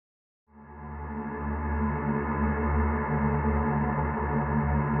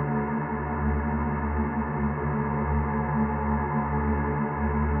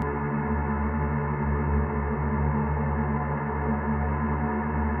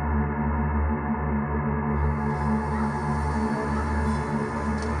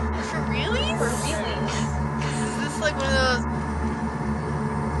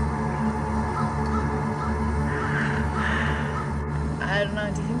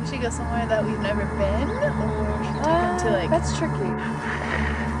We should go somewhere that we've never been, or should we take them to like... That's tricky.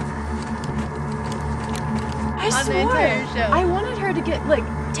 I On the swore. entire show. I wanted her to get like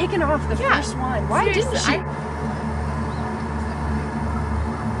taken off the first one. Why didn't she?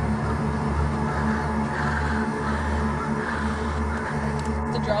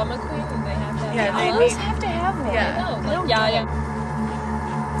 The drama queen, and they have to have Yeah, the they almost need- have to have one. Yeah. I know, like, yeah.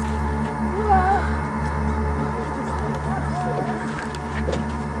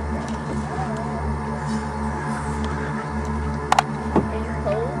 Are you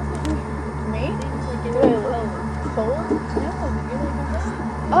cold? Me? Do I look cold? No, you're like this.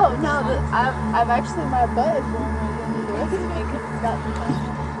 Oh no, I've actually, my butt is warm when the rest of me because it's got the time.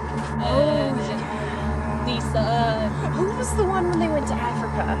 Lisa. Who was the one when they went to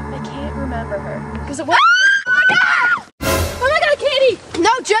Africa? I can't remember her. Because it was. Oh my god, Katie! No,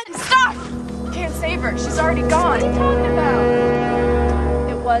 Jen, stop! Can't save her. She's already gone. What are you talking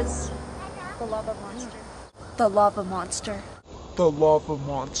about? It was the lava monster. The lava monster. The lava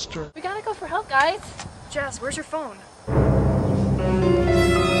monster. We gotta go for help, guys. Jess, where's your phone?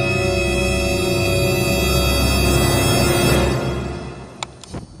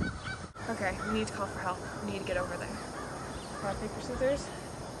 Okay, we need to call for help. We need to get over there. Rock, paper, scissors.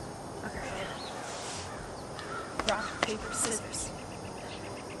 Okay. Rock, paper, scissors.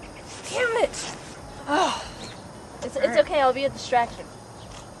 Damn it! Oh, It's okay, I'll be a distraction.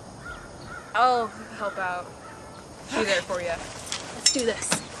 I'll help out. Be there for you. let's do this.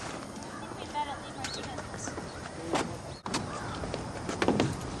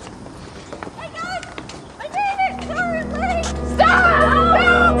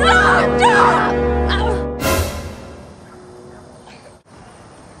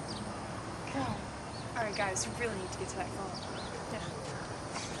 Alright guys, we really need to get to that phone.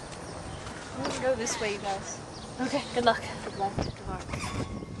 I'm gonna go this way, you guys. Okay, good luck. Good luck. Good luck.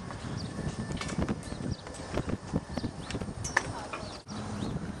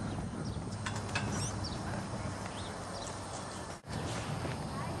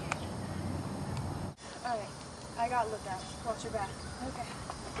 Alright, I got look down. Watch your back. Okay.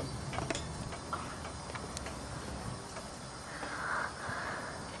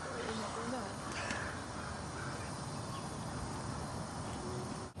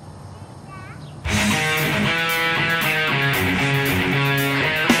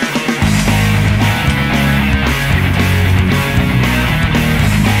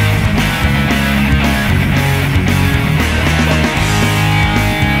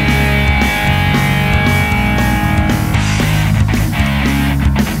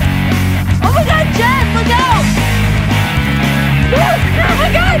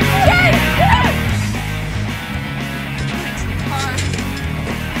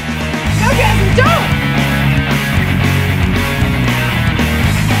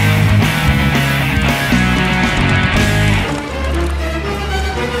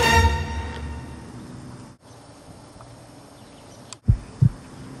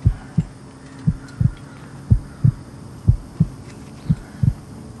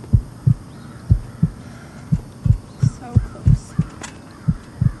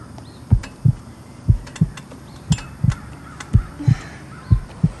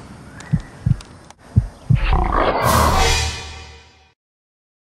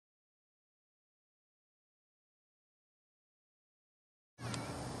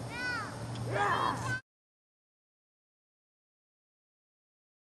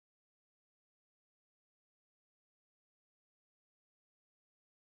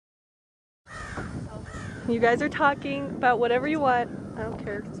 You guys are talking about whatever you want. I don't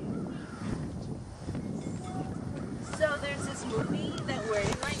care. So there's this movie that we're in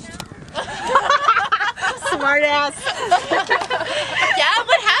right now. Smart ass. Yeah,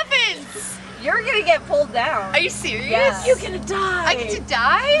 what happens? You're gonna get pulled down. Are you serious? Yeah. You're gonna die. I get to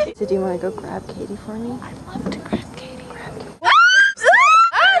die? So do you want to go grab Katie for me? I'd love to grab Katie.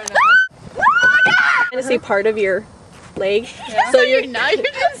 I'm gonna see part of your leg. So you're not. You're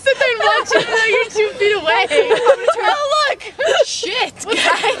gonna sit there and watch it even though you're 2 feet away. Oh look! Shit, guys.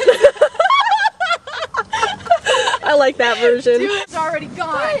 I like that version. Dude, it's already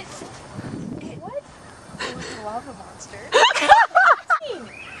gone. What? It was the lava monster.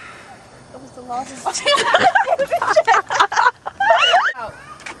 It was the lava monster. It was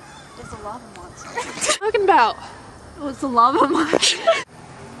the lava monster. What are you talking about? It was the lava monster.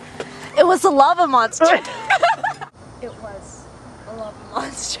 It was a lava monster. It was a lava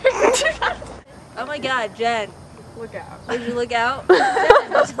monster. Oh my god, Jen. Look out. Would you look out?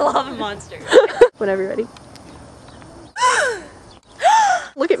 It's a lava monster. Whenever you're ready.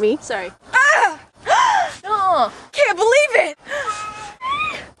 Look at me. Sorry. No! Can't believe it!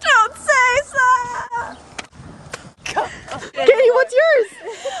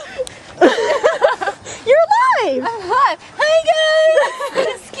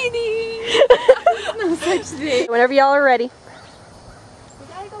 Whenever y'all are ready. We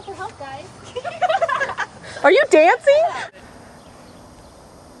gotta go for help, guys. Are you dancing?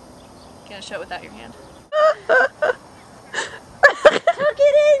 Can't show it without your hand. Tuck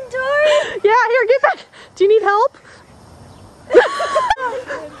it in, Tori. Yeah, here, get back. Do you need help?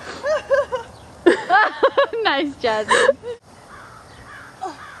 Nice, Jasmine.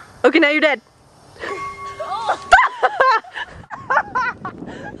 Okay, now you're dead.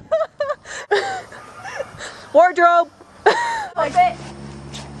 Wardrobe. Okay.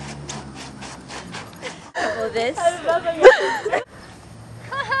 Oh, this? I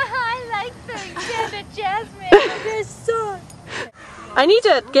like the Jasmine. This song. I need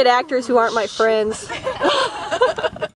to get actors who aren't my friends.